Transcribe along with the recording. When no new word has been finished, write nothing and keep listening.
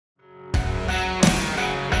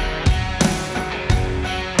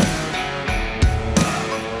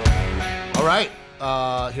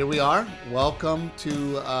Here we are. Welcome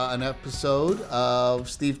to an episode of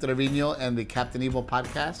Steve Treviño and the Captain Evil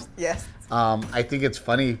podcast. Yes. I think it's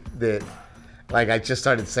funny that, like, I just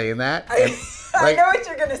started saying that. And, I know what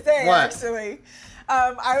you're going to say, what? actually.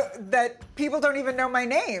 That people don't even know my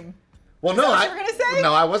name. Well, no, you were gonna say?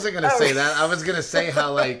 No, I wasn't going to say that. I was going to say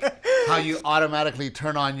how you automatically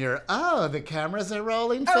turn on your, the cameras are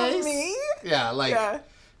rolling face. Oh, me? Yeah,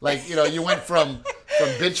 like you went from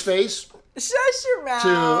bitch face. Shush your mouth.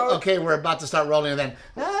 To, okay, we're about to start rolling, and then,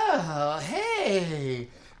 hey,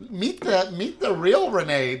 meet the real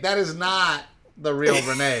Renae. That is not the real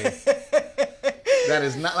Renae. That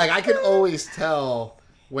is not, like, I can always tell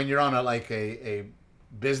when you're on a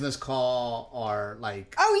business call or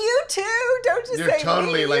like. Oh, you too? Don't just you're say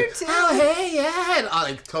totally me, like, you too. oh, hey, yeah, and,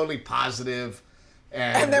 like totally positive.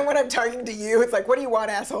 And then when I'm talking to you, it's like, what do you want,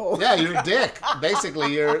 asshole? Yeah, you're a dick.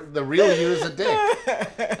 Basically, the real you is a dick.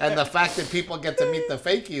 And the fact that people get to meet the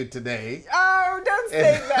fake you today. Oh, don't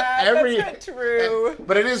say that. That's not true.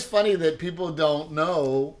 But it is funny that people don't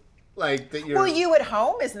know, like, that you're. Well, you at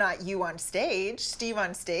home is not you on stage. Steve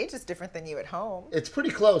on stage is different than you at home. It's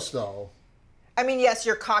pretty close, though. I mean, yes,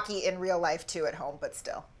 you're cocky in real life, too, at home, but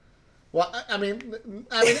still. Well, I mean.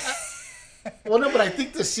 Well, no, but I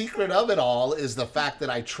think the secret of it all is the fact that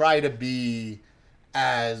I try to be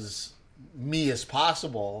as me as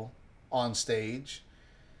possible on stage.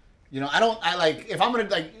 You know, if I'm going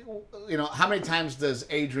to, how many times does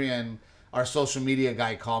Adrian, our social media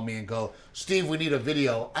guy, call me and go, Steve, we need a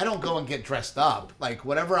video? I don't go and get dressed up. Like,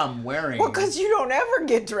 whatever I'm wearing. Well, because you don't ever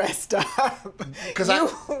get dressed up. Because you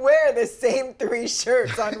wear the same 3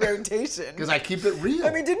 shirts on rotation. Because I keep it real.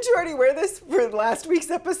 I mean, didn't you already wear this for last week's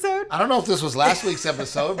episode? I don't know if this was last week's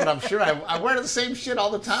episode, but I'm sure I wear the same shit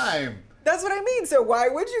all the time. That's what I mean. So why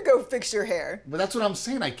would you go fix your hair? But that's what I'm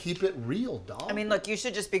saying. I keep it real, dog. I mean, look, you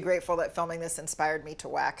should just be grateful that filming this inspired me to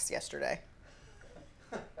wax yesterday.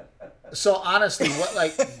 So honestly,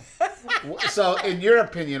 so in your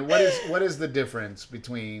opinion, what is the difference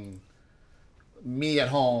between me at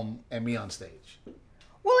home and me on stage?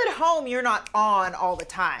 Well, at home, you're not on all the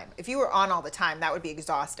time. If you were on all the time, that would be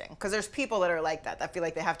exhausting. Because there's people that are like that feel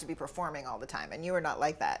like they have to be performing all the time. And you are not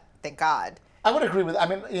like that. Thank God. I would agree with, I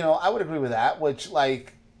would agree with that, which,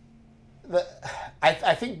 like,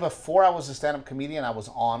 I think before I was a stand-up comedian, I was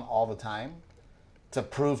on all the time to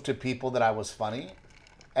prove to people that I was funny.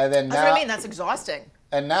 And then now, that's what I mean. That's exhausting.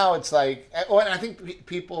 And now it's like, and I think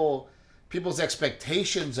people's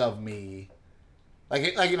expectations of me,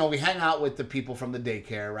 like we hang out with the people from the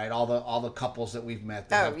daycare, right? All the couples that we've met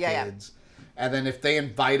that have kids, and then if they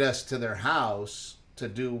invite us to their house to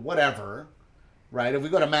do whatever, right? If we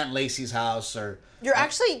go to Matt and Lacey's house, or you're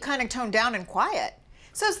actually kind of toned down and quiet.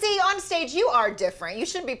 So see, on stage, you are different. You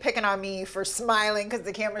shouldn't be picking on me for smiling because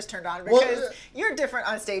the camera's turned on, because you're different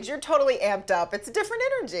on stage. You're totally amped up. It's a different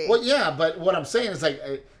energy. Well, yeah, but what I'm saying is like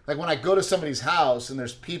when I go to somebody's house and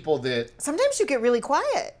there's people that sometimes you get really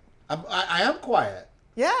quiet. I am quiet.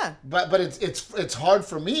 Yeah. But it's hard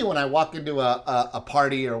for me when I walk into a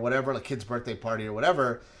party or whatever, a kid's birthday party or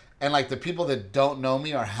whatever, and like the people that don't know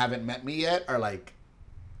me or haven't met me yet are like.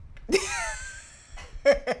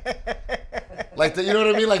 Like, you know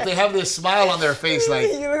what I mean? Like, they have this smile on their face, like...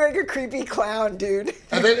 You look like a creepy clown, dude.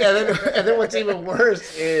 And then what's even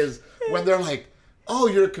worse is when they're like, oh,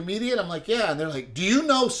 you're a comedian? I'm like, yeah. And they're like, do you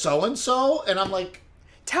know so-and-so? And I'm like...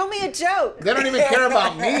 Tell me a joke. They don't even care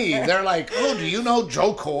about me. They're like, oh, do you know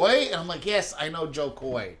Joe Coy? And I'm like, yes, I know Joe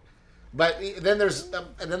Coy. But then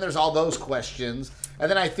there's all those questions. And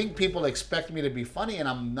then I think people expect me to be funny, and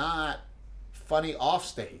I'm not funny off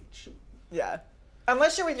stage. Yeah.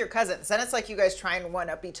 Unless you're with your cousins. Then it's like you guys try and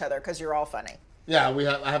one-up each other because you're all funny. Yeah,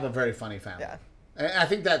 I have a very funny family. Yeah. And I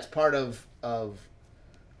think that's part of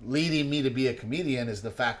leading me to be a comedian is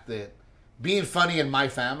the fact that being funny in my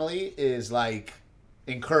family is, like,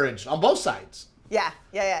 encouraged on both sides. Yeah.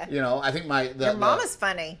 You know, I think your mom is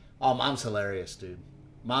funny. Oh, mom's hilarious, dude.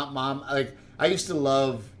 Mom, like, I used to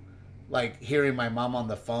love, like, hearing my mom on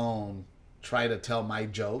the phone try to tell my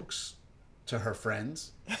jokes to her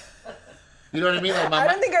friends. You know what I mean? Like I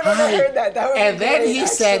don't think I've ever heard that. And then he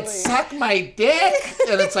said, suck my dick.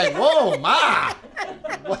 And it's like, whoa, Ma.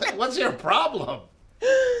 What's your problem?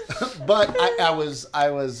 But I was.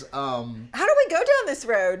 How do we go down this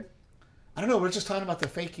road? I don't know. We're just talking about the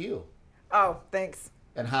fake you. Oh, thanks.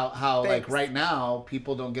 And how like, right now,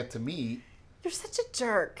 people don't get to meet. You're such a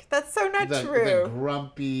jerk. That's so not true. The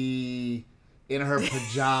grumpy, in her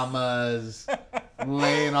pajamas,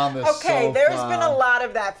 laying on the sofa. Okay, there's been a lot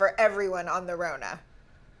of that for everyone on the Rona.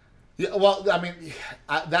 Yeah, well, I mean,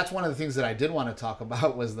 that's one of the things that I did want to talk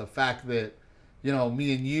about was the fact that you know,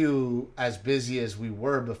 me and you, as busy as we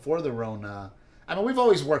were before the Rona, I mean, we've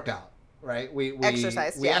always worked out, right? We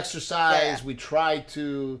exercise. We exercise. We try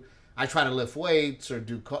to. I try to lift weights or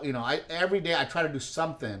do, you know, every day I try to do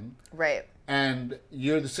something. Right. And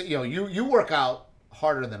you're the, you know, you work out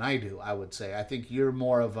harder than I do. I would say. I think you're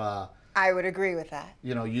more of a. I would agree with that.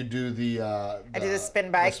 You know, you do I do the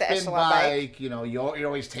spin bike, the spin echelon bike. You know, you're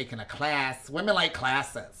always taking a class. Women like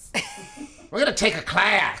classes. We're gonna take a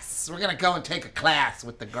class. We're gonna go and take a class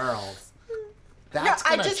with the girls. That's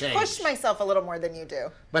gonna change. I just push myself a little more than you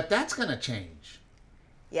do. But that's gonna change.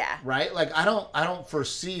 Yeah. Right? Like I don't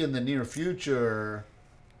foresee in the near future.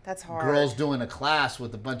 That's hard. Girls doing a class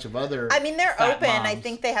with a bunch of other. I mean, they're open. Moms. I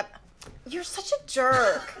think they have. You're such a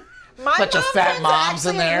jerk. My bunch of fat moms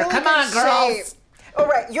in there. Really Come on, girls. Shape. All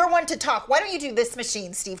right, you're one to talk. Why don't you do this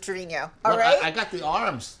machine, Steve Treviño? All right. I got the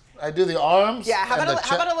arms. I do the arms. Yeah. How about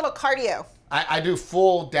a little cardio? I do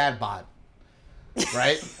full dad bod.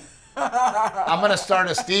 Right. I'm gonna start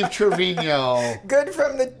a Steve Treviño. Good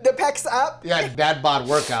from the pecs up. Yeah, dad bod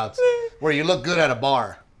workouts where you look good at a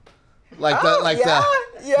bar. Like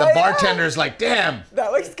the bartender's like, damn,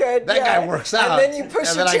 that looks good. That guy works out. And then you push.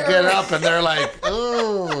 And then I get up and they're like,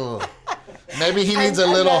 ooh, maybe he needs a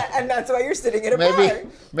little. And that's why you're sitting in a bar.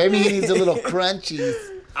 Maybe he needs a little crunchies.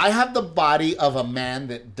 I have the body of a man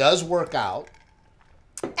that does work out.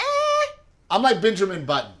 I'm like Benjamin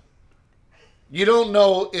Button. You don't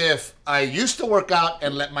know if I used to work out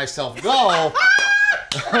and let myself go,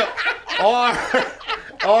 or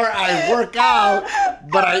I work out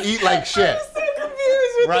but I eat like shit. I'm so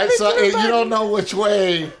confused with right? So you don't know which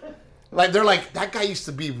way. Like they're like, that guy used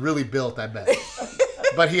to be really built, I bet.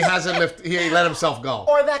 But he hasn't he let himself go.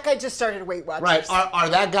 Or that guy just started Weight Watchers. Right. Or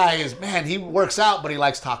that guy is, man, he works out, but he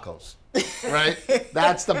likes tacos. Right?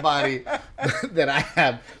 That's the body that I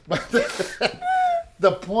have. But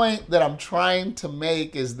the point that I'm trying to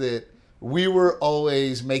make is that we were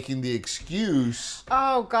always making the excuse.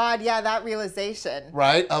 Oh, God, yeah, that realization.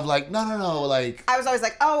 Right? Of like, no, like. I was always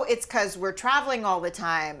like, oh, it's because we're traveling all the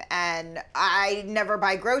time and I never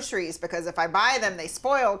buy groceries because if I buy them, they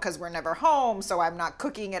spoil because we're never home. So I'm not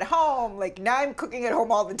cooking at home. Like now I'm cooking at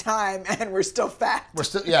home all the time and we're still fat. We're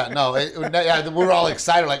still, we're all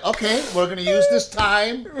excited. Like, okay, we're going to use this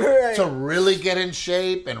time to really get in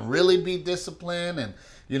shape and really be disciplined. And,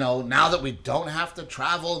 you know, now that we don't have to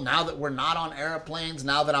travel, now that we're not on airplanes,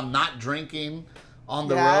 now that I'm not drinking on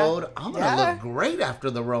the road, I'm going to look great after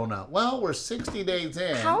the Rona. Well, we're 60 days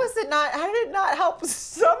in. How did it not help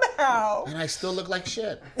somehow? And I still look like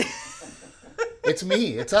shit. It's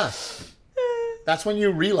me. It's us. That's when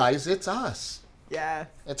you realize it's us. Yeah.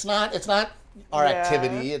 It's not our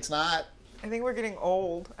activity. It's not. I think we're getting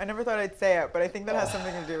old. I never thought I'd say it, but I think that has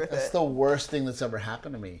something to do with it. That's the worst thing that's ever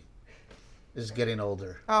happened to me. Is getting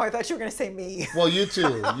older. Oh, I thought you were going to say me. Well, you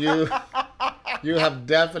too. You have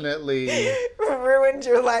definitely ruined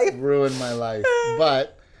your life. Ruined my life.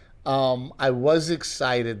 But I was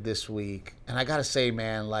excited this week, and I gotta say,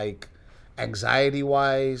 man, like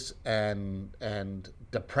anxiety-wise and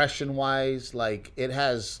depression-wise, like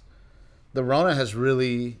the Rona has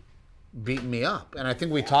really beaten me up. And I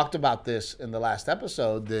think we talked about this in the last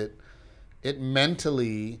episode that it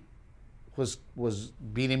mentally was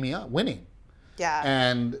beating me up, winning. Yeah.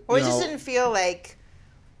 And it just didn't feel like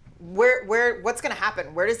what's going to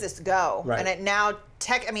happen? Where does this go? Right. And it now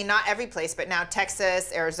not every place, but now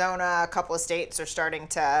Texas, Arizona, a couple of states are starting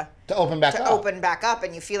to open back up,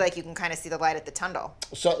 and you feel like you can kind of see the light at the tunnel.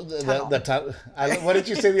 So what did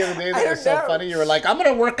you say the other day that was so funny? You were like, I'm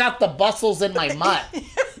going to work out the bustles in my mutt.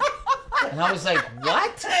 And I was like,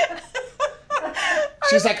 what?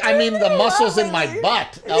 She's like, I mean the muscles in my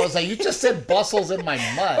butt. I was like, you just said bustles in my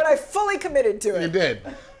mutt. But I fully committed to it. You did.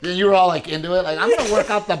 You were all like into it. Like, I'm going to work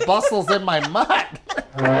out the bustles in my mutt.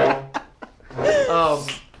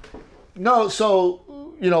 No, so,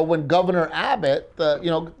 when Governor Abbott,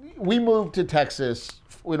 we moved to Texas.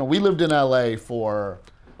 We lived in LA for...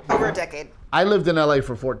 over a decade. I lived in LA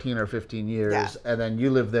for 14 or 15 years. And then you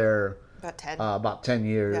lived there... About 10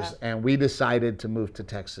 years, and we decided to move to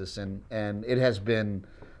Texas, and it has been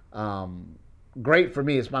great for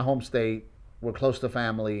me. It's my home state. We're close to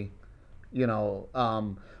family,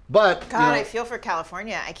 but I feel for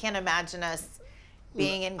California. I can't imagine us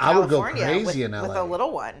being in I would go California crazy in LA. with a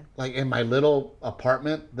little one. Like in my little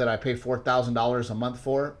apartment that I pay $4,000 a month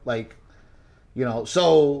for,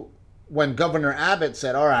 So when Governor Abbott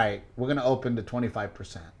said, "All right, we're going to open to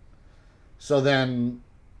 25%," so then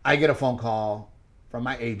I get a phone call from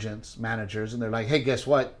my agents, managers, and they're like, hey, guess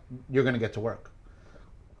what? You're going to get to work.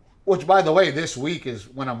 Which, by the way, this week is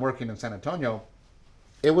when I'm working in San Antonio.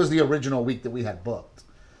 It was the original week that we had booked.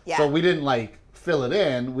 Yeah. So we didn't like fill it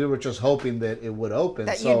in. We were just hoping that it would open.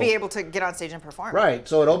 That you'd be able to get on stage and perform. Right.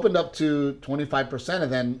 So it opened up to 25%,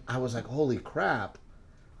 and then I was like, holy crap,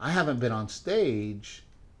 I haven't been on stage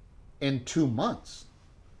in 2 months.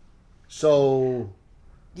 So...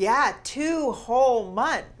 Yeah, 2 whole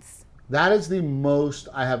months. That is the most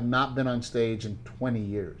I have not been on stage in 20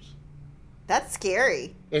 years. That's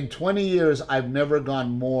scary. In 20 years, I've never gone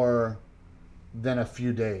more than a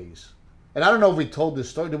few days. And I don't know if we told this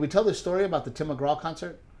story. Did we tell this story about the Tim McGraw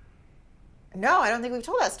concert? No, I don't think we've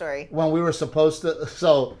told that story. When we were supposed to...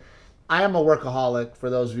 So, I am a workaholic, for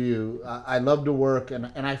those of you. I love to work, and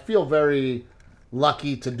I feel very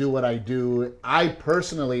lucky to do what I do. I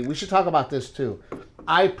personally... We should talk about this, too.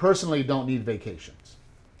 I personally don't need vacations.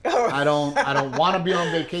 Oh. I don't want to be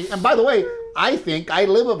on vacation. And by the way, I think I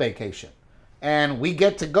live a vacation. And we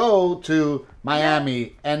get to go to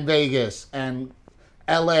Miami and Vegas and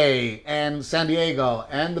LA and San Diego.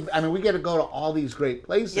 And we get to go to all these great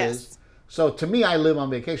places. Yes. So to me, I live on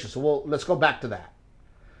vacation. So let's go back to that.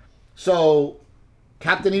 So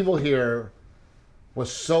Captain Evil here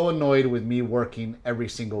was so annoyed with me working every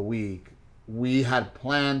single week. We had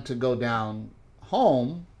planned to go down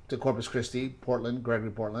home to Corpus Christi, Portland,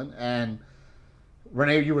 Gregory Portland, and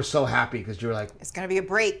Renae, you were so happy because you were like, it's going to be a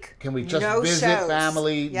break. Can we just no visit shows.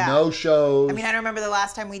 family, Yeah. no shows? I mean, I remember the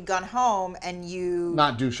last time we'd gone home and you...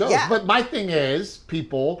 Not do shows. Yeah. But my thing is,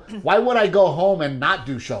 people, why would I go home and not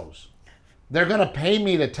do shows? They're going to pay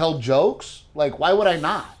me to tell jokes? Like, why would I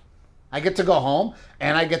not? I get to go home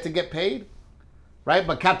and I get to get paid, right?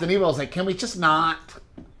 But Captain Evil was like, can we just not?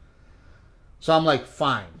 So I'm like,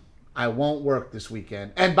 fine. I won't work this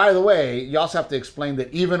weekend. And by the way, you also have to explain that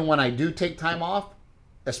even when I do take time off,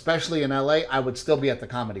 especially in LA, I would still be at the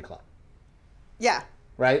comedy club. Yeah.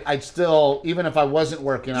 Right? I'd still, even if I wasn't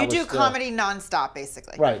working, I would You do still, comedy nonstop,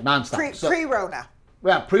 basically. Right, nonstop. Pre-Rona.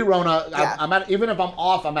 Yeah, pre-Rona. Yeah. I'm at, even if I'm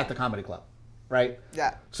off, I'm at the comedy club. Right?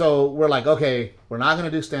 Yeah. So we're like, okay, we're not going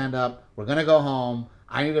to do stand-up. We're going to go home.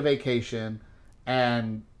 I need a vacation.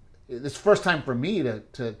 And it's the first time for me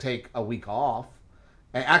to take a week off.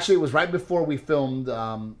 And actually, it was right before we filmed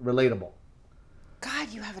Relatable. God,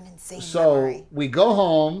 you have an insane So memory. we go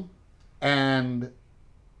home, and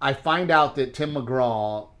I find out that Tim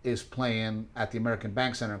McGraw is playing at the American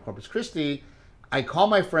Bank Center in Corpus Christi. I call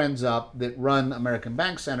my friends up that run American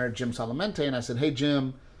Bank Center, Jim Solamente, and I said, hey,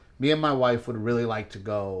 Jim, me and my wife would really like to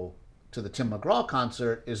go to the Tim McGraw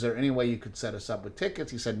concert. Is there any way you could set us up with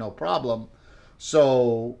tickets? He said, no problem.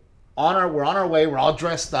 So... we're on our way. We're all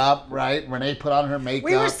dressed up, right? Renae put on her makeup.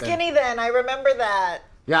 We were skinny then. I remember that.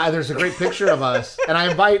 Yeah, there's a great picture of us. And I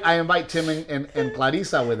invite Tim and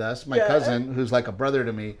Clarissa with us, my cousin, who's like a brother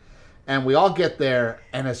to me. And we all get there.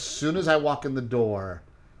 And as soon as I walk in the door,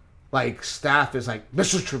 like staff is like,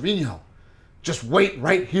 Mr. Treviño, just wait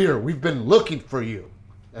right here. We've been looking for you.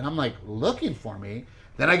 And I'm like, looking for me?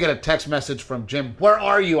 Then I get a text message from Jim. Where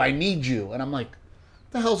are you? I need you. And I'm like,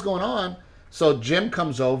 what the hell's going on? So Jim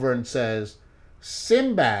comes over and says,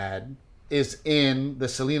 Sinbad is in the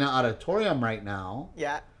Selena Auditorium right now.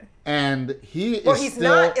 Yeah. And he's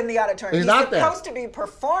not in the auditorium. He's not supposed to be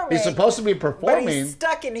performing. He's supposed to be performing. But he's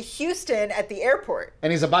stuck in Houston at the airport.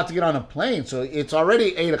 And he's about to get on a plane. So it's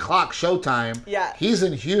already 8 o'clock showtime. Yeah. He's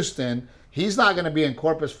in Houston. He's not going to be in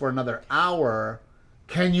Corpus for another hour.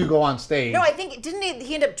 Can you go on stage? No, I think, didn't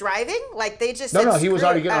he end up driving? Like they just No, said, he was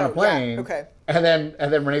already getting on a plane. Yeah. Okay. And then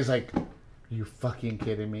Renee's like, are you fucking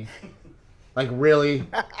kidding me? Like, really?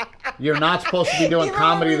 You're not supposed to be doing Even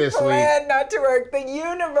comedy when we this week. plan not to work. The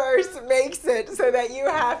universe makes it so that you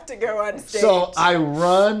have to go on stage. So I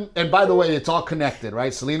run, and by the way, it's all connected,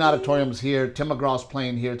 right? Selena Auditorium's here, Tim McGraw's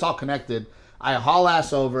playing here. It's all connected. I haul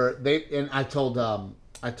ass over. And I told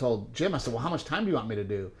Jim, I said, well, how much time do you want me to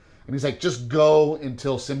do? And he's like, just go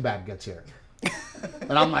until Sinbad gets here.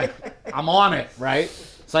 And I'm like, I'm on it, right?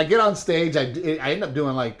 So I get on stage. I end up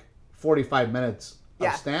doing like 45 minutes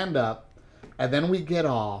of stand-up. And then we get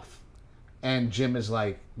off. And Jim is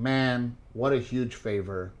like, man, what a huge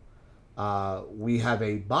favor. We have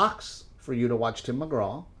a box for you to watch Tim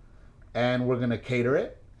McGraw. And we're going to cater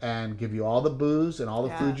it and give you all the booze and all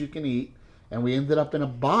the food you can eat. And we ended up in a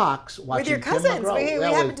box watching with your Tim cousins. McGraw.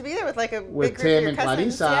 We happened to be there with like a with big group Tim of your and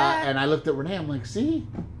cousins. Clarissa, Yeah. and I looked at Renae. I'm like, see,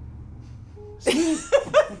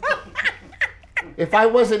 if I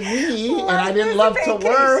wasn't me and I didn't love to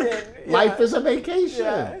work, life is a vacation.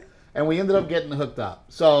 Yeah. And we ended up getting hooked up.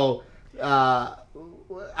 So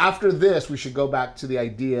after this, we should go back to the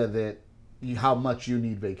idea that how much you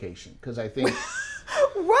need vacation, because I think.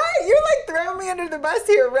 What? You're like throwing me under the bus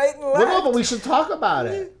here, right and left. Well, no, but we should talk about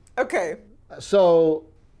it. Okay. So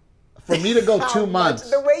for me to go How 2 much- months.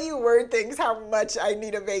 The way you word things, how much I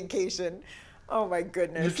need a vacation. Oh my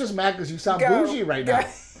goodness. You're just mad because you sound Go. bougie right Go. now.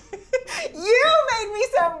 You made me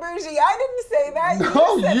sound bougie. I didn't say that.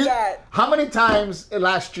 No, you said that. How many times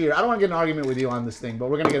last year? I don't want to get in an argument with you on this thing, but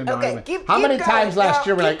we're gonna get into an Okay, argument. How many going. times last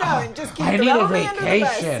year we're like, Keep going. "Oh, Just keep I need a throwing me under the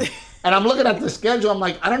bus." vacation, and I'm looking at the schedule. I'm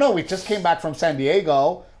like, I don't know. We just came back from San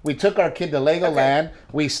Diego. We took our kid to Legoland.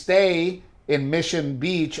 We stay in Mission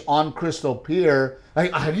Beach on Crystal Pier.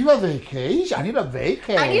 Like, I need a vacation. I need a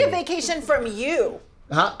vacation. I need a vacation from you.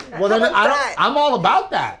 Huh? Well, then about that? I'm all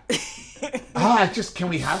about that. Can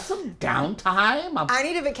we have some downtime? I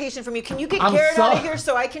need a vacation from you. Can you get I'm Garrett so- out of here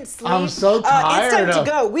so I can sleep? I'm so tired It's time of-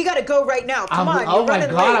 to go. We got to go right now. Come on. Oh You're my running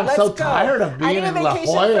God, late. I'm Let's so go. tired of I being need a in La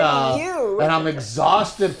vacation Jolla. from you. And I'm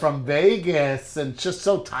exhausted from Vegas and just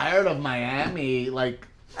so tired of Miami. Like,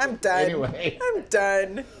 I'm done. Anyway. I'm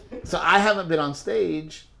done. so I haven't been on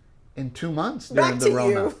stage in 2 months during Back the to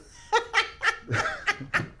Rona. you.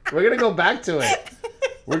 We're going to go back to it.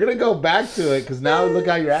 We're going to go back to it because now look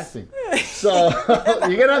how you're acting. So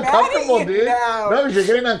you get uncomfortable, you dude. now. No, you're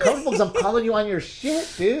getting uncomfortable because I'm calling you on your shit,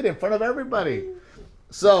 dude, in front of everybody.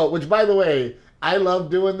 So, which by the way, I love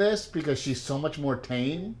doing this because she's so much more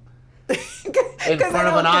tame. In front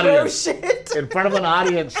of an audience. In front of an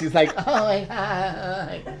audience, she's like, oh my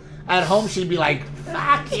God. At home, she'd be like,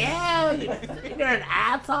 fuck you, you're an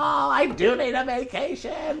asshole. I do need a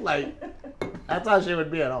vacation. Like, that's how she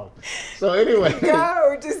would be at home. So anyway.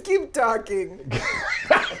 Go. Just keep talking.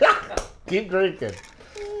 Keep drinking.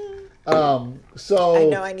 So I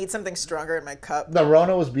know I need something stronger in my cup. the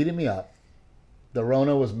Rona was beating me up. The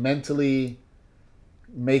Rona was mentally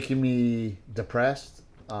making me depressed.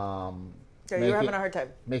 So you're having a hard time.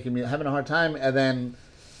 Having a hard time. And then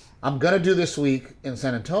I'm going to do this week in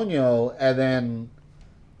San Antonio. And then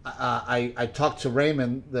I talked to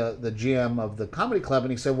Raymond, the GM of the comedy club,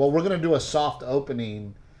 and he said, well, we're going to do a soft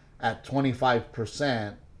opening at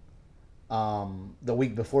 25% the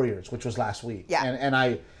week before yours, which was last week. Yeah.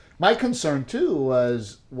 And my concern too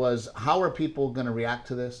was how are people going to react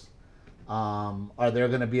to this? Are there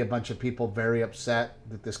going to be a bunch of people very upset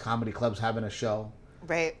that this comedy club's having a show?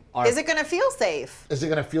 Right. Is it going to feel safe? Is it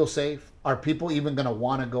going to feel safe? Are people even going to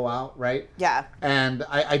want to go out, right? Yeah. And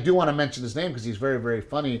I do want to mention his name because he's very, very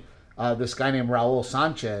funny. This guy named Raul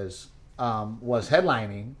Sanchez was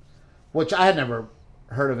headlining, which I had never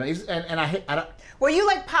heard of him. I don't. Well, you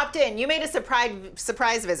like popped in. You made a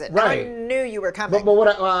surprise visit. Right. I knew you were coming. But what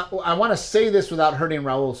I want to say this without hurting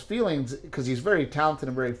Raul's feelings because he's very talented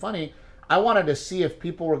and very funny. I wanted to see if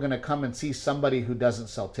people were going to come and see somebody who doesn't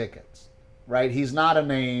sell tickets, right? He's not a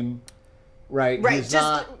name, right? Right. He's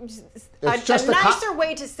Just a nicer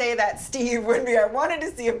way to say that, Steve, would be I wanted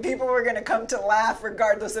to see if people were going to come to laugh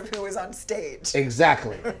regardless of who was on stage.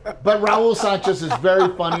 Exactly. But Raul Sanchez is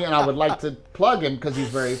very funny, and I would like to plug him because he's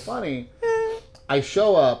very funny. I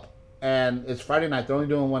show up, and it's Friday night. They're only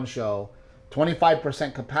doing one show.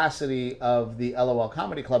 25% capacity of the LOL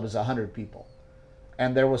Comedy Club is 100 people.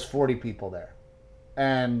 And there was 40 people there.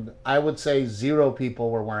 And I would say 0 people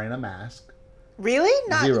were wearing a mask. Really?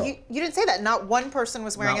 Not 0. You didn't say that. Not one person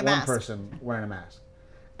was wearing a mask. Not one person wearing a mask.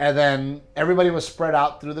 And then everybody was spread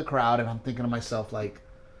out through the crowd, and I'm thinking to myself, like,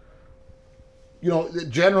 you know,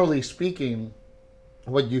 generally speaking,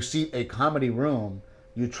 when you see a comedy room,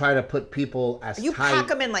 you try to put people as You tight. pack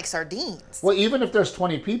them in like sardines. Well, even if there's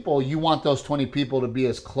 20 people, you want those 20 people to be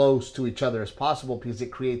as close to each other as possible because it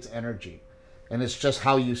creates energy. And it's just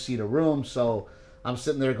how you seat a room. So I'm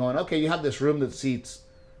sitting there going, okay, you have this room that seats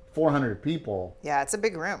 400 people. Yeah, it's a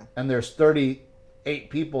big room. And there's 38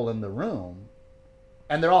 people in the room.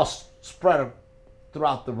 And they're all spread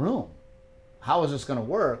throughout the room. How is this going to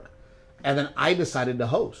work? And then I decided to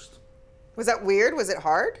host. Was that weird? Was it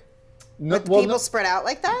hard? No, With people spread out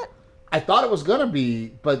like that? I thought it was going to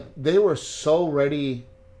be, but they were so ready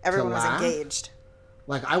Everyone to was laugh. engaged.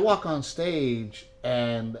 Like I walk on stage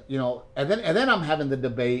and, you know, and then I'm having the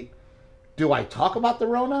debate, do I talk about the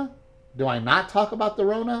Rona? Do I not talk about the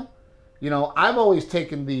Rona? You know, I've always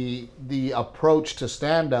taken the approach to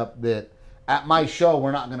stand up that at my show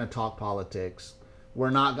we're not going to talk politics.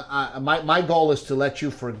 We're not my goal is to let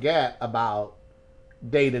you forget about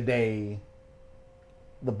day-to-day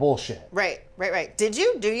the bullshit. Right. Did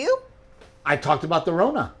you? Do you? I talked about the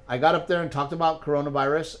Rona. I got up there and talked about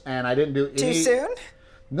coronavirus, and I didn't do any... Too soon?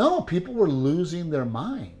 No, people were losing their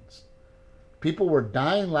minds. People were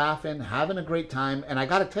dying laughing, having a great time, and I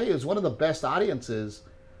got to tell you, it was one of the best audiences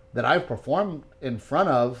that I've performed in front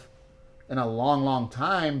of in a long, long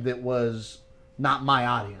time that was not my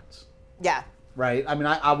audience. Yeah. Right? I mean,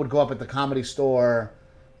 I would go up at the Comedy Store,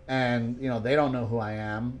 and, you know, they don't know who I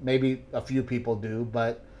am. Maybe a few people do,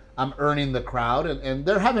 but I'm earning the crowd, and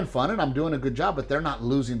they're having fun, and I'm doing a good job, but they're not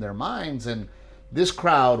losing their minds. And this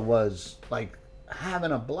crowd was like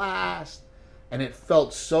having a blast, and it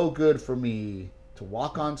felt so good for me to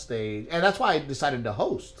walk on stage. And that's why I decided to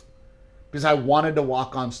host, because I wanted to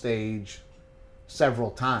walk on stage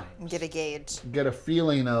several times. Get a gauge. Get a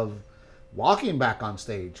feeling of walking back on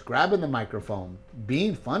stage, grabbing the microphone,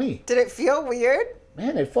 being funny. Did it feel weird?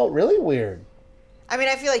 Man, it felt really weird. I mean,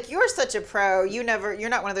 I feel like you're such a pro. You're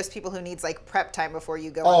not one of those people who needs like prep time before you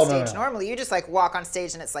go on stage. No. Normally, you just like walk on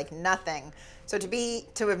stage and it's like nothing. So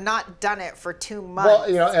to have not done it for 2 months.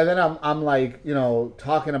 Well, and then I'm like,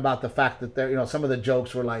 talking about the fact that there, some of the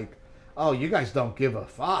jokes were like, oh, you guys don't give a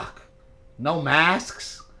fuck. No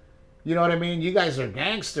masks. You know what I mean? You guys are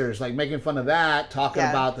gangsters, like making fun of that, talking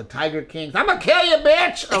about the Tiger Kings. I'm gonna kill you,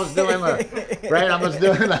 bitch! I was doing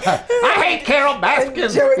I hate Carol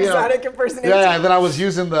Baskin. Joe Exotic impersonation. Yeah, and then I was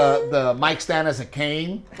using the mic stand as a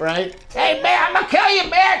cane, right? Hey, man, I'm gonna kill you,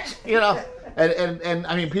 bitch! And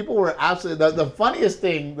I mean, people were absolutely... The funniest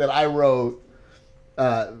thing that I wrote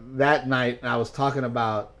that night, and I was talking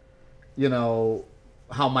about,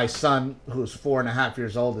 how my son, who's 4.5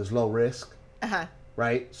 years old, is low risk. Uh-huh.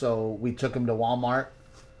 Right? So we took him to Walmart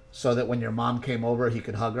so that when your mom came over, he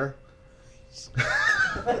could hug her.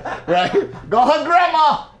 Right? Go hug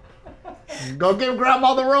grandma! Go give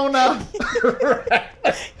grandma the Rona! Right?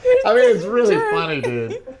 I mean, it's really funny,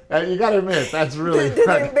 dude. You gotta admit, that's really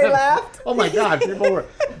funny. They laughed? Oh my God, people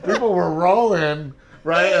were rolling,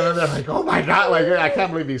 right? And then they're like, oh my God, like, I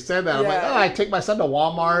can't believe he said that. I'm like, I take my son to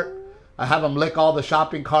Walmart. I have him lick all the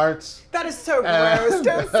shopping carts. That is so gross.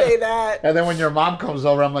 Don't say that. And then when your mom comes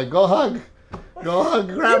over, I'm like, go hug grandma.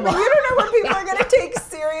 Yeah, but you don't know what people are going to take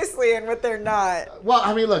seriously and what they're not. Well,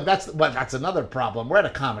 I mean, look, that's another problem. We're at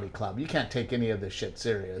a comedy club. You can't take any of this shit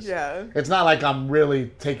serious. Yeah. It's not like I'm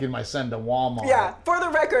really taking my son to Walmart. Yeah. For the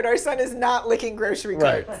record, our son is not licking grocery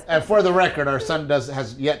carts. Right. And for the record, our son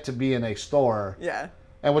has yet to be in a store. Yeah.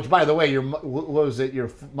 And which, by the way, what was it?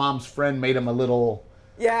 Your mom's friend made him a little...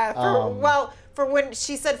 Yeah, for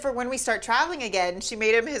when we start traveling again, she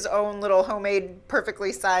made him his own little homemade,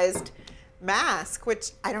 perfectly sized mask,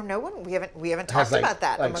 which I don't know when we haven't talked about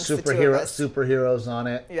that like amongst the two of us. Superheroes on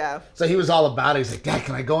it. Yeah. So he was all about it. He's like, Dad,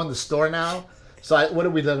 can I go in the store now? So what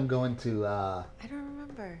did we let him go into? I don't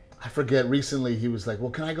remember. I forget. Recently, he was like,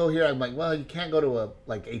 well, can I go here? I'm like, well, you can't go to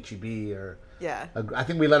a H-E-B or... Yeah. I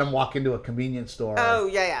think we let him walk into a convenience store. Oh,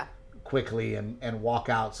 yeah. Quickly and walk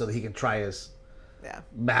out so that he can try his...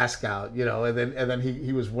 mask out, and then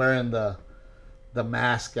he was wearing the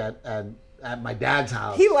mask at my dad's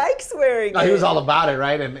house. He likes wearing it. He was all about it,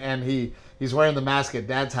 right? And he's wearing the mask at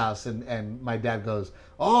Dad's house, and my dad goes,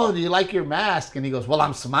 oh, do you like your mask? And he goes, well,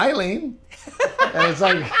 I'm smiling. And it's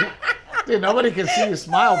like, dude, nobody can see you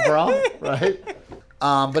smile, bro, right?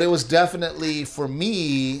 But it was definitely, for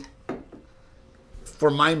me,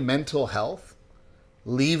 for my mental health,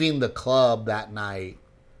 leaving the club that night,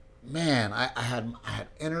 man, I had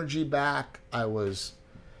energy back. I was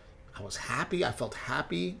happy. I felt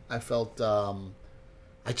happy. I felt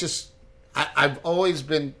I've always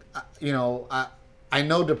been, I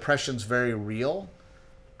know depression's very real.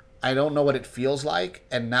 I don't know what it feels like,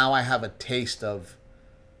 and now I have a taste of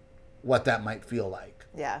what that might feel like.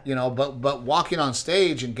 Yeah. But walking on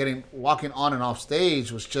stage and walking on and off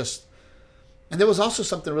stage was just, and there was also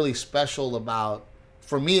something really special about,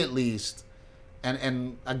 for me at least.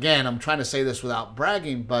 And again, I'm trying to say this without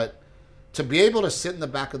bragging, but to be able to sit in the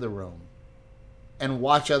back of the room and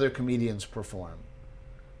watch other comedians perform.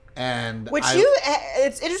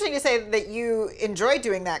 It's interesting to say that you enjoy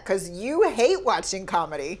doing that because you hate watching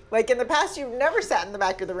comedy. Like in the past, you've never sat in the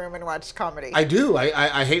back of the room and watched comedy. I do.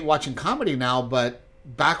 I hate watching comedy now, but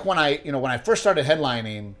back when I first started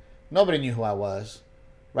headlining, nobody knew who I was,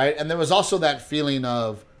 right? And there was also that feeling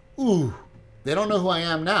of, ooh, they don't know who I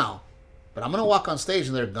am now. But I'm going to walk on stage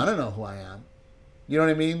and they're going to know who I am. You know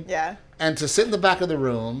what I mean? Yeah. And to sit in the back of the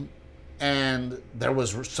room and there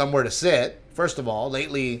was somewhere to sit, first of all,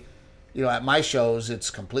 lately, at my shows, it's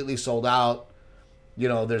completely sold out.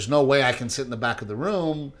 There's no way I can sit in the back of the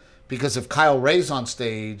room because if Kyle Ray's on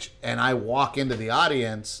stage and I walk into the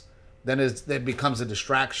audience, then it becomes a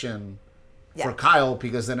distraction for Kyle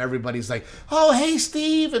because then everybody's like, oh, hey,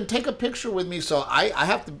 Steve, and take a picture with me. So I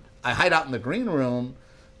hide out in the green room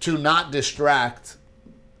to not distract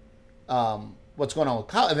what's going on with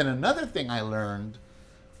Kyle. And then another thing I learned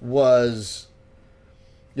was,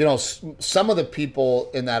 some of the people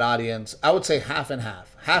in that audience, I would say half and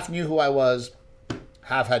half. Half knew who I was,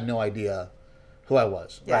 half had no idea who I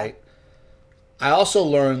was, right? I also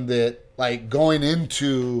learned that, like, going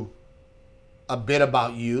into a bit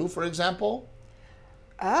about you, for example,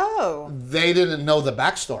 Oh. They didn't know the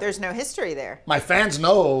backstory. There's no history there. My fans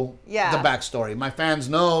know Yeah. the backstory. My fans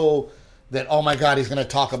know that, oh my God, he's going to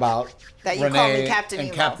talk about That you Renae call me Captain and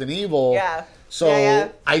Evil. Captain Evil. Yeah. So Yeah.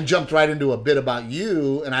 I jumped right into a bit about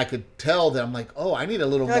you, and I could tell that I'm like, oh, I need a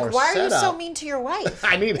little You're more like, why setup. are you so mean to your wife?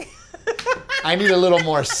 I need a little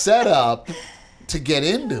more setup to get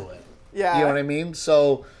into it. Yeah. You know what I mean?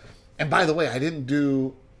 So, and by the way, I didn't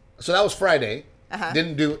do, so that was Friday. Uh-huh.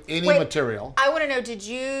 Didn't do any Wait, material. I want to know, did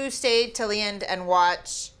you stay till the end and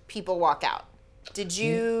watch people walk out? Did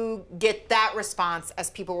you get that response as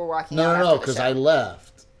people were walking out? No, because I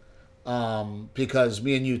left. Because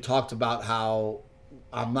me and you talked about how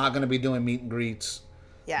I'm not going to be doing meet and greets.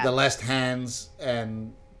 Yeah. The less hands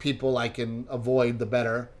and people I can avoid, the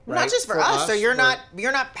better. Right? Not just for us. So you're not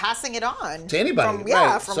passing it on to anybody.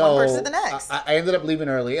 From one person to the next. I ended up leaving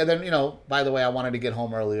early, and then by the way, I wanted to get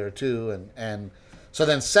home earlier too, and so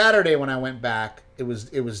then Saturday when I went back, it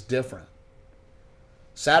was different.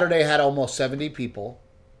 Saturday had almost 70 people.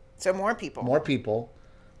 So more people.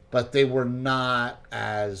 But they were not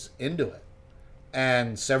as into it.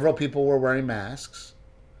 And several people were wearing masks.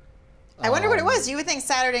 I wonder what it was. You would think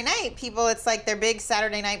Saturday night people, it's like their big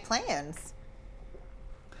Saturday night plans.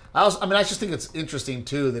 I just think it's interesting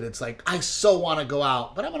too that it's like, I so want to go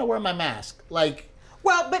out, but I'm going to wear my mask. Like,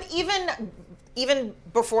 well, but even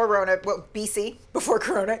before Corona, before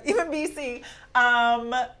Corona, even BC,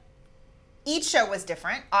 each show was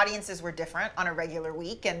different. Audiences were different on a regular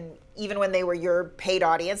week. And even when they were your paid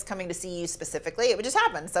audience coming to see you specifically, it would just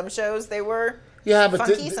happen. Some shows, they were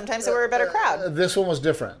funky. Sometimes they were a better crowd. This one was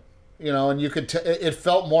different, and you could it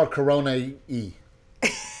felt more Corona-y.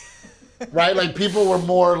 Right? Like people were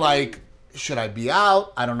more like, should I be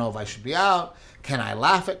out? I don't know if I should be out. Can I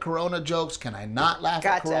laugh at Corona jokes? Can I not laugh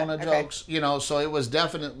at Corona jokes? So it was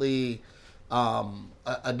definitely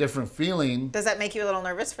a different feeling. Does that make you a little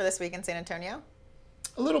nervous for this week in San Antonio?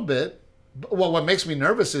 A little bit. Well, what makes me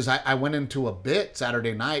nervous is I went into a bit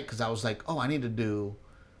Saturday night because I was like, oh, I need to do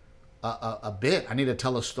a bit. I need to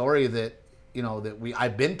tell a story that,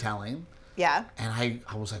 I've been telling. Yeah. And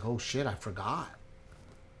I was like, oh shit, I forgot.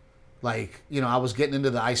 Like, I was getting into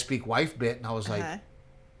the I Speak Wife bit and I was like,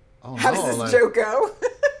 oh no. How does this joke go?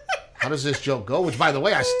 How does this joke go? Which, by the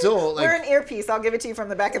way, I still like. We're an earpiece. I'll give it to you from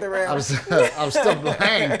the back of the room. I was still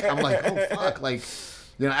blank. I'm like, oh fuck! Like,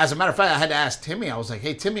 as a matter of fact, I had to ask Timmy. I was like,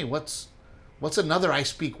 hey Timmy, what's another I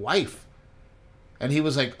Speak Wife? And he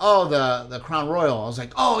was like, oh, the Crown Royal. I was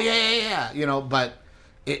like, oh yeah. But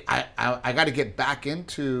I got to get back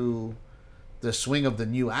into the swing of the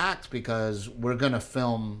new act because we're gonna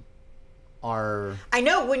film our. I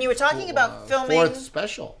know when you were talking about filming fourth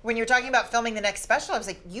special. When you were talking about filming the next special, I was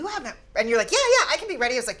like, you haven't, and you're like, yeah, I can be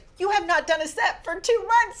ready. I was like, you have not done a set for 2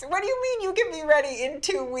 months. What do you mean you can be ready in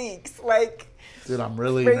 2 weeks? Like, dude, I'm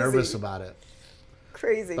really crazy. Nervous about it.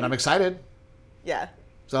 Crazy. But I'm excited. Yeah.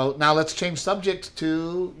 So now let's change subject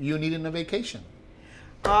to you needing a vacation.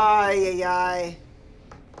 Ay.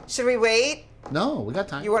 Should we wait? No, we got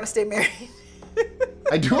time. You want to stay married?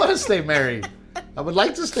 I do want to stay married. I would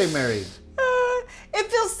like to stay married. It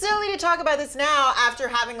feels silly to talk about this now after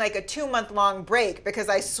having like a 2-month-long break because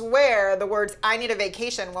I swear the words "I need a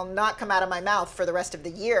vacation" will not come out of my mouth for the rest of the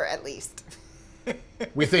year at least.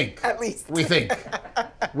 We think. At least. We think.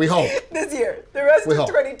 We hope. This year. The rest of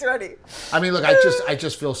 2020. I mean, look, I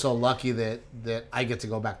just feel so lucky that I get to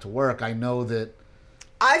go back to work. I know that.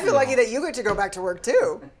 I feel lucky that you get to go back to work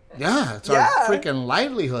too. Yeah, it's our freaking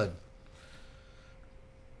livelihood.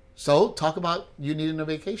 So, talk about you needing a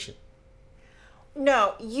vacation.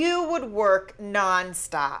 No, you would work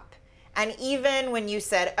nonstop. And even when you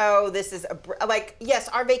said, oh, this is yes,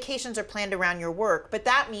 our vacations are planned around your work, but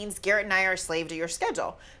that means Garrett and I are a slave to your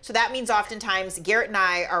schedule. So that means oftentimes Garrett and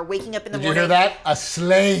I are waking up in the morning. Did you hear that? A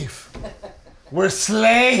slave. We're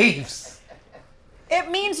slaves. It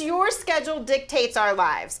means your schedule dictates our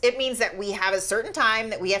lives. It means that we have a certain time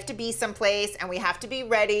that we have to be someplace and we have to be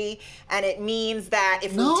ready. And it means that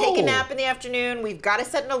if we take a nap in the afternoon, we've got to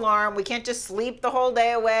set an alarm. We can't just sleep the whole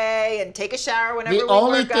day away and take a shower whenever we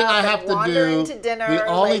wake up and wander into dinner. The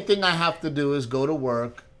only thing I have to do is go to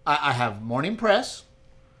work. I have morning press,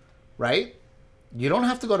 right? You don't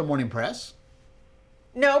have to go to morning press.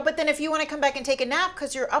 No, but then if you want to come back and take a nap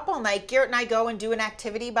because you're up all night, Garrett and I go and do an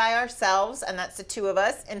activity by ourselves, and that's the two of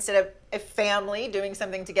us, instead of a family doing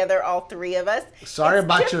something together, all three of us. Sorry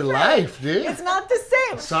about your life, dude. It's not the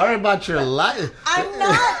same. Sorry about your life. I'm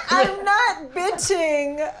not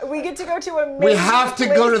bitching. We get to go to amazing We have to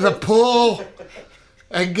go to the pool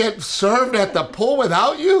and get served at the pool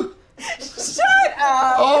without you? Shut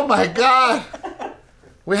up. Oh, my God.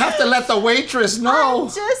 We have to let the waitress know. I'm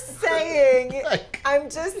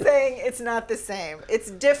just saying it's not the same.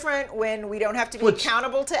 It's different when we don't have to be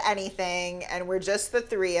accountable to anything and we're just the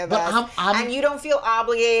three of us. And you don't feel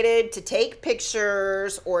obligated to take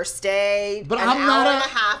pictures or stay an hour and a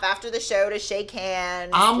half after the show to shake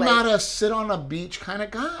hands. I'm not a sit on a beach kind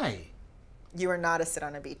of guy. You are not a sit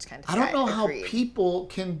on a beach kind of guy. I don't know how people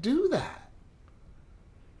can do that.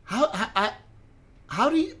 How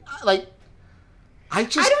do you, like... I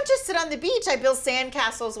don't just sit on the beach. I build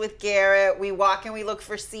sandcastles with Garrett. We walk and we look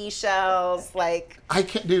for seashells. Like I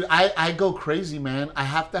can't, dude. I go crazy, man. I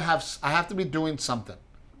have to be doing something.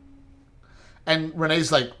 And Renee's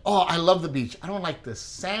like, "Oh, I love the beach. I don't like the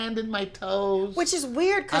sand in my toes." Which is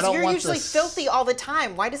weird because you're usually filthy all the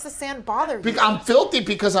time. Why does the sand bother you? I'm filthy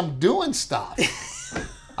because I'm doing stuff.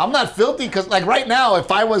 I'm not filthy because, like, right now, if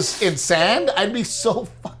I was in sand, I'd be so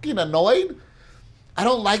fucking annoyed. I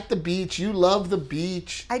don't like the beach. You love the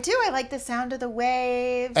beach. I do. I like the sound of the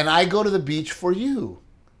waves. And I go to the beach for you.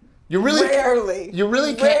 You really rarely. You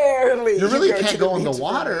really can't. Rarely. You really can't go in the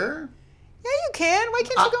water. Yeah, you can. Why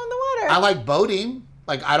can't you go in the water? I like boating.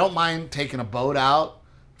 Like, I don't mind taking a boat out,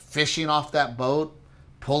 fishing off that boat,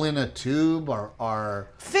 pulling a tube, or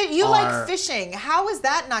you like fishing. How is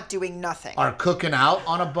that not doing nothing? Or cooking out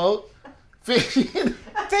on a boat. Fishing.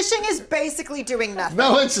 Fishing is basically doing nothing.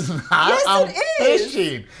 No, it's not. Yes, it is.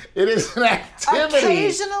 Fishing. It is an activity.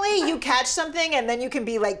 Occasionally, you catch something, and then you can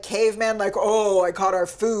be like caveman, like, "Oh, I caught our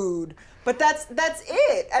food." But that's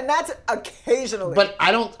it, and that's occasionally. But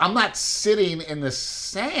I'm not sitting in the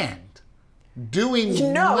sand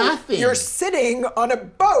doing nothing. You're sitting on a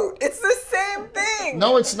boat. It's the same thing.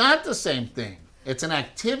 No, it's not the same thing. It's an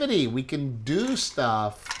activity. We can do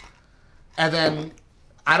stuff, and then.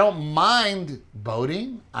 I don't mind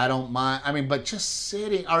boating. I don't mind. I mean, but just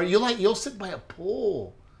sitting. Or you'll sit by a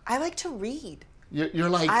pool. I like to read. You're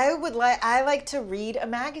like. I like to read a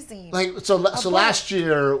magazine. Like so last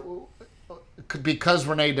year, because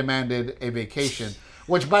Renae demanded a vacation,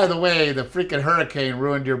 which by the way, the freaking hurricane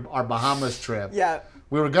ruined our Bahamas trip. Yeah.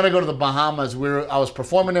 We were gonna go to the Bahamas. I was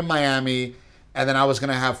performing in Miami. And then I was going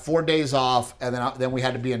to have 4 days off, and then we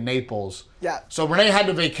had to be in Naples. Yeah. So Renae had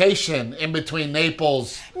a vacation in between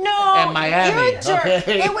Naples and Miami. You're a jerk.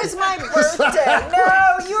 Okay? It was my birthday.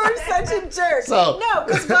 No, you are such a jerk. No,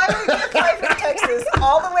 because why were we going to fly from Texas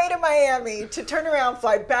all the way to Miami to turn around,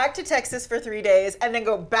 fly back to Texas for 3 days, and then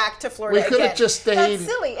go back to Florida again? We could have just stayed. That's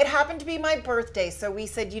silly. It happened to be my birthday, so we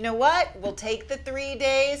said, you know what? We'll take the 3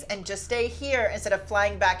 days and just stay here instead of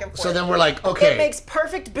flying back and forth. So then we're like, okay. It makes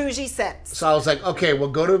perfect bougie sense. So I was like, okay,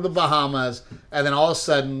 we'll go to the Bahamas, and then all of a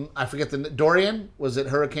sudden, I forget Dorian? Was it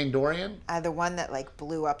Hurricane Dorian? The one that like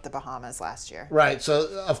blew up the Bahamas last year. Right.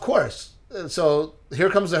 So of course. So here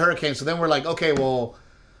comes the hurricane. So then we're like, okay, well,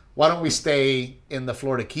 why don't we stay in the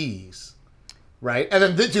Florida Keys, right? And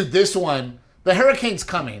then this one, the hurricane's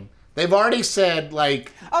coming. They've already said,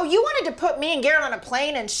 like... Oh, you wanted to put me and Garrett on a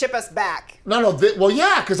plane and ship us back. No. Well,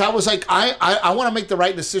 yeah, because I was like, I want to make the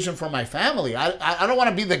right decision for my family. I don't want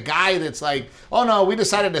to be the guy that's like, oh, no, we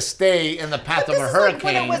decided to stay in the path of a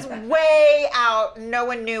hurricane. Like when it was way out, no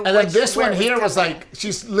one knew. And then this one here was like,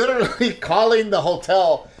 she's literally calling the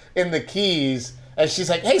hotel in the Keys, and she's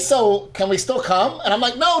like, hey, so can we still come? And I'm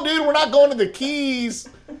like, no, dude, we're not going to the Keys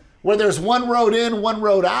where there's one road in, one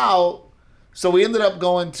road out. So we ended up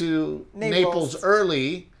going to Naples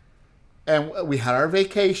early, and we had our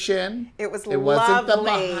vacation. It was lovely. Wasn't the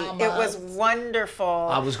Bahamas. It was wonderful.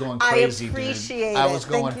 I was going crazy, dude. I appreciate it. I was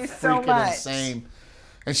going freaking insane.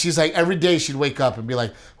 And she's like, every day she'd wake up and be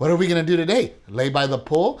like, what are we going to do today? Lay by the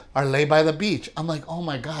pool or lay by the beach? I'm like, oh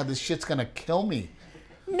my God, this shit's going to kill me.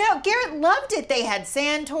 No, Garrett loved it. They had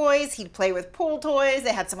sand toys. He'd play with pool toys.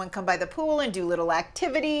 They had someone come by the pool and do little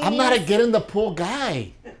activities. I'm not a get in the pool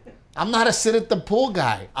guy. I'm not a sit at the pool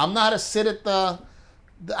guy. I'm not a sit at the...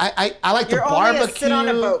 I like the barbecue. You're only a sit on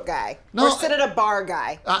a boat guy. Or sit at a bar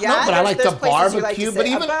guy. No, but I like the barbecue. But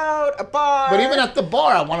even a bar. But even at the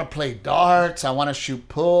bar, I want to play darts. I want to shoot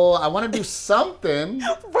pool. I want to do something.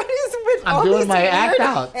 What is with I'm doing my act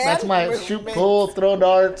out. That's my shoot pool, throw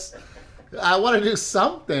darts. I want to do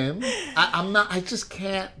something. I just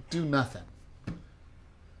can't do nothing.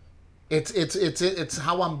 It's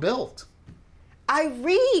how I'm built. I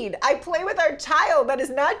read. I play with our child. That is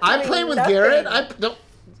not doing I play with nothing. Garrett.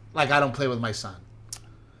 I don't play with my son.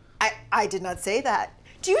 I did not say that.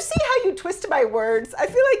 Do you see how you twist my words? I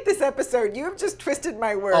feel like this episode, you have just twisted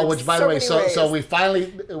my words. Oh, which by the way, so we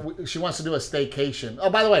finally, she wants to do a staycation. Oh,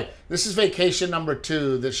 by the way, this is vacation number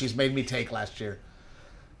 2 that she's made me take last year.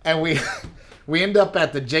 And we end up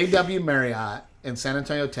at the JW Marriott in San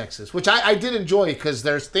Antonio, Texas, which I did enjoy because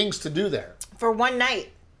there's things to do there. For one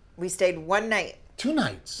night. We stayed one night. 2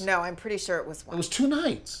 nights. No, I'm pretty sure it was one. It was 2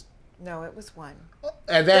 nights. No, it was one.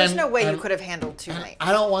 And then, there's no way you could have handled 2 nights.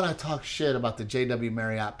 I don't want to talk shit about the JW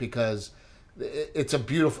Marriott because it's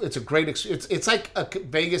a great experience. It's like a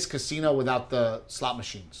Vegas casino without the slot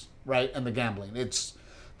machines, right? And the gambling.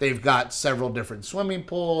 They've got several different swimming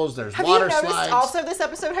pools. There's water slides. Have you noticed also this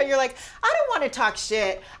episode how you're like, I don't want to talk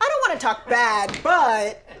shit. I don't want to talk bad,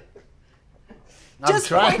 but... Just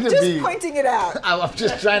pointing it out. I'm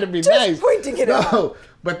just trying to be just nice. Just pointing it out. No,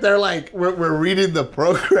 but they're like, we're reading the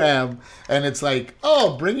program, and it's like,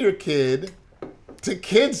 oh, bring your kid to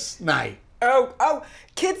kids' night. Oh,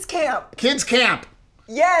 kids camp. Kids camp.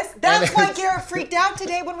 Yes, that's why Garrett freaked out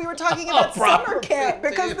today when we were talking about summer camp,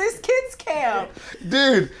 because this kids camp.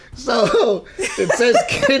 Dude, so it says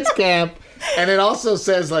kids camp, and it also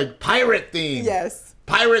says like pirate theme. Yes.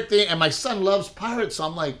 Pirate theme, and my son loves pirates, so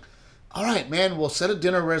I'm like, all right, man, we'll set a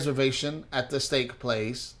dinner reservation at the steak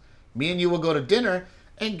place. Me and you will go to dinner,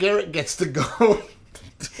 and Garrett gets to go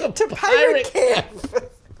to pirate camp.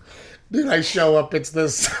 Dude, I show up. It's the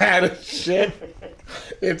saddest shit.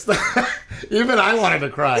 Even I wanted to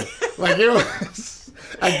cry. Like,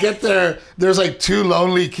 I get there. There's like 2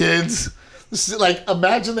 lonely kids. Like,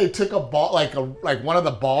 imagine they took a ball, like one of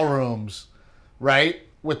the ballrooms, right,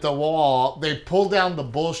 with the wall. They pull down the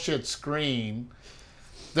bullshit screen.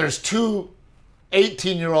 There's 2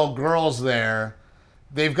 18-year-old girls there.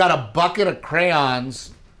 They've got a bucket of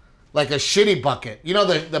crayons, like a shitty bucket. You know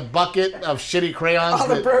the bucket of shitty crayons? All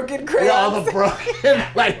the broken crayons. Yeah, all the broken,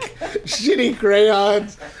 like, shitty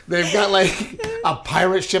crayons. They've got, like, a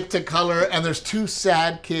pirate ship to color, and there's 2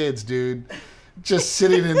 sad kids, dude, just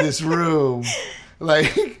sitting in this room.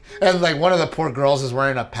 Like, and, like, one of the poor girls is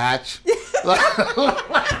wearing a patch.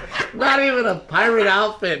 Not even a pirate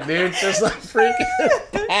outfit, dude. Just a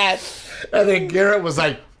freaking patch. And then Garrett was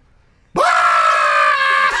like,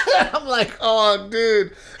 I'm like, oh,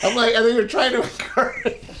 dude. I'm like, and then you're trying to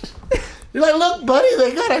encourage. You're like, look, buddy,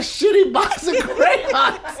 they got a shitty box of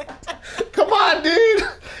crayons. Come on, dude.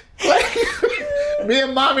 Like, me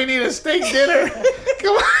and mommy need a steak dinner.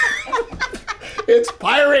 Come on. It's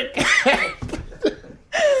pirate camp.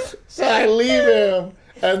 So I leave him.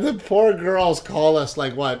 And the poor girls call us,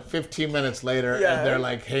 like, 15 minutes later, and they're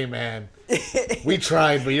like, hey, man, we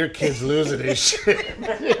tried, but your kid's losing his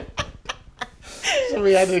shit. So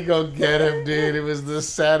we had to go get him, dude. It was the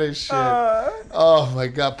saddest shit. Oh, my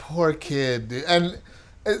God, poor kid, dude. And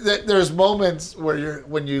there's moments where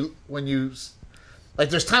when you,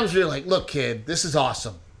 like, there's times where you're like, look, kid, this is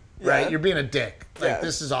awesome, right? You're being a dick. Like,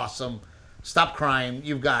 this is awesome. Stop crying.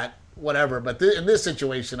 You've got... whatever, but in this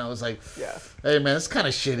situation, I was like, hey, man, it's kind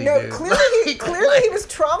of shitty, no, dude. Clearly he was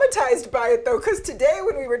traumatized by it, though, because today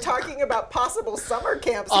when we were talking about possible summer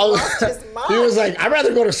camps, he lost his mind. He was like, I'd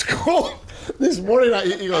rather go to school. This morning,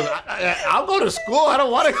 he goes, I'll go to school. I don't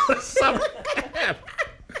want to go to summer camp.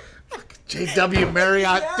 JW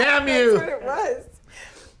Marriott, damn you. That's what it was.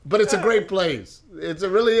 But it's a great place. It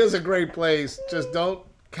really is a great place. Just don't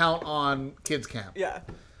count on kids camp. Yeah.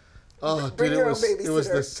 Oh, dude, it was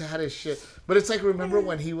the saddest shit. But it's like, remember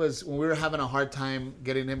when we were having a hard time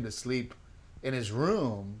getting him to sleep in his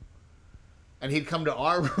room, and he'd come to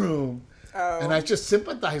our room, and I just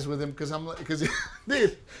sympathized with him because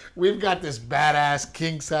dude, we've got this badass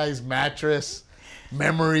king size mattress,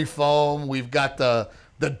 memory foam. We've got the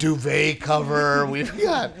duvet cover. We've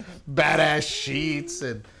got badass sheets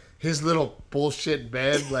and his little bullshit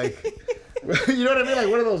bed, like. You know what I mean? Like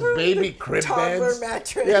one of those baby crib beds.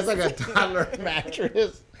 Mattress. Yeah, it's like a toddler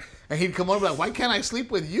mattress. And he'd come over like, why can't I sleep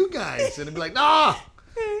with you guys? And he'd be like, no,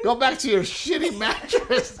 go back to your shitty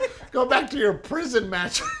mattress. Go back to your prison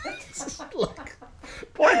mattress. Like,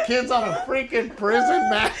 poor kid's on a freaking prison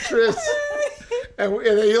mattress. And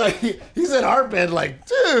he's in our bed like,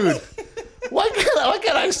 dude, why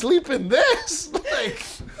can't I sleep in this? Like,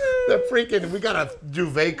 we got a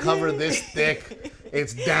duvet cover this thick.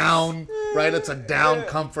 It's down, right? It's a down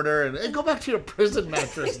comforter. And hey, go back to your prison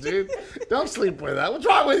mattress, dude. Don't sleep with that. What's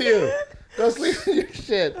wrong with you? Don't sleep with your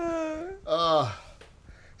shit.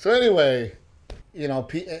 So anyway, you know,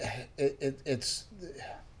 it's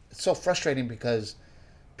so frustrating because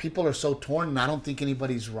people are so torn, and I don't think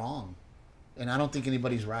anybody's wrong, and I don't think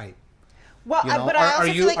anybody's right. Well, you know? but I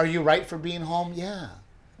also feel like, are you right for being home? Yeah.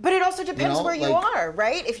 But it also depends where you are,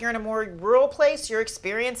 right? If you're in a more rural place, your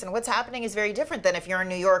experience and what's happening is very different than if you're in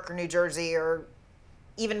New York or New Jersey or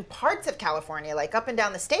even parts of California. Like up and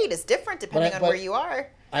down the state is different depending on where you are.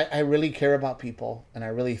 I really care about people, and I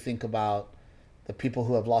really think about the people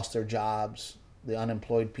who have lost their jobs, the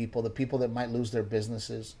unemployed people, the people that might lose their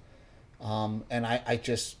businesses. And I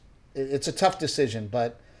just, it's a tough decision,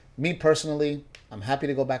 but me personally, I'm happy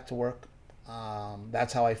to go back to work.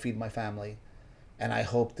 That's how I feed my family, and I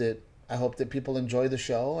hope that people enjoy the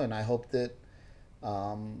show, and I hope that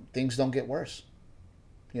things don't get worse.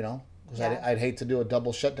 You know, because I'd hate to do a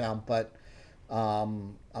double shutdown, but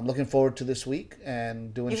I'm looking forward to this week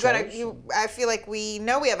and doing shows. I feel like we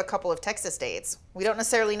know we have a couple of Texas dates. We don't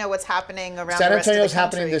necessarily know what's happening around San the rest of the Antonio's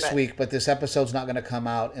country, happening this week, but this episode's not going to come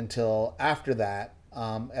out until after that.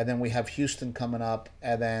 And then we have Houston coming up,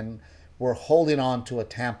 and then we're holding on to a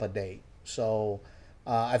Tampa date. So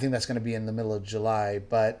I think that's going to be in the middle of July.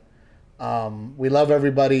 But we love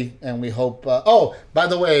everybody, and we hope... oh, by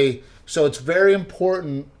the way, so it's very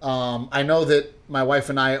important. I know that my wife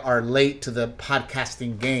and I are late to the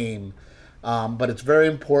podcasting game, but it's very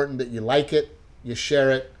important that you like it, you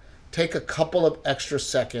share it, take a couple of extra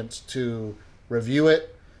seconds to review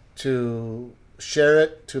it, to share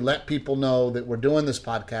it, to let people know that we're doing this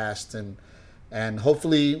podcast, and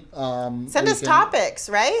hopefully send us topics,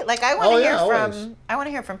 right? Like I want to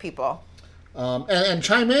hear from people. And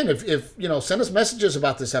chime in if you know, send us messages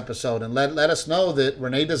about this episode and let us know that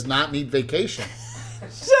Renae does not need vacation.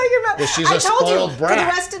 Shut your mouth. That she's a spoiled brat. For the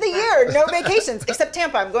rest of the year, no vacations except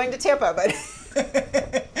Tampa. I'm going to Tampa, but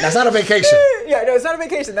that's not a vacation. Yeah, no, it's not a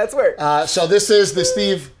vacation. That's work. So this is the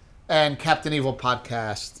Steve and Captain Evil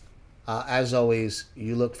podcast. As always,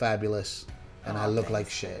 you look fabulous, and I look like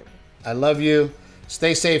shit. I love you.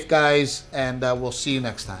 Stay safe, guys, and we'll see you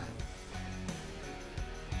next time.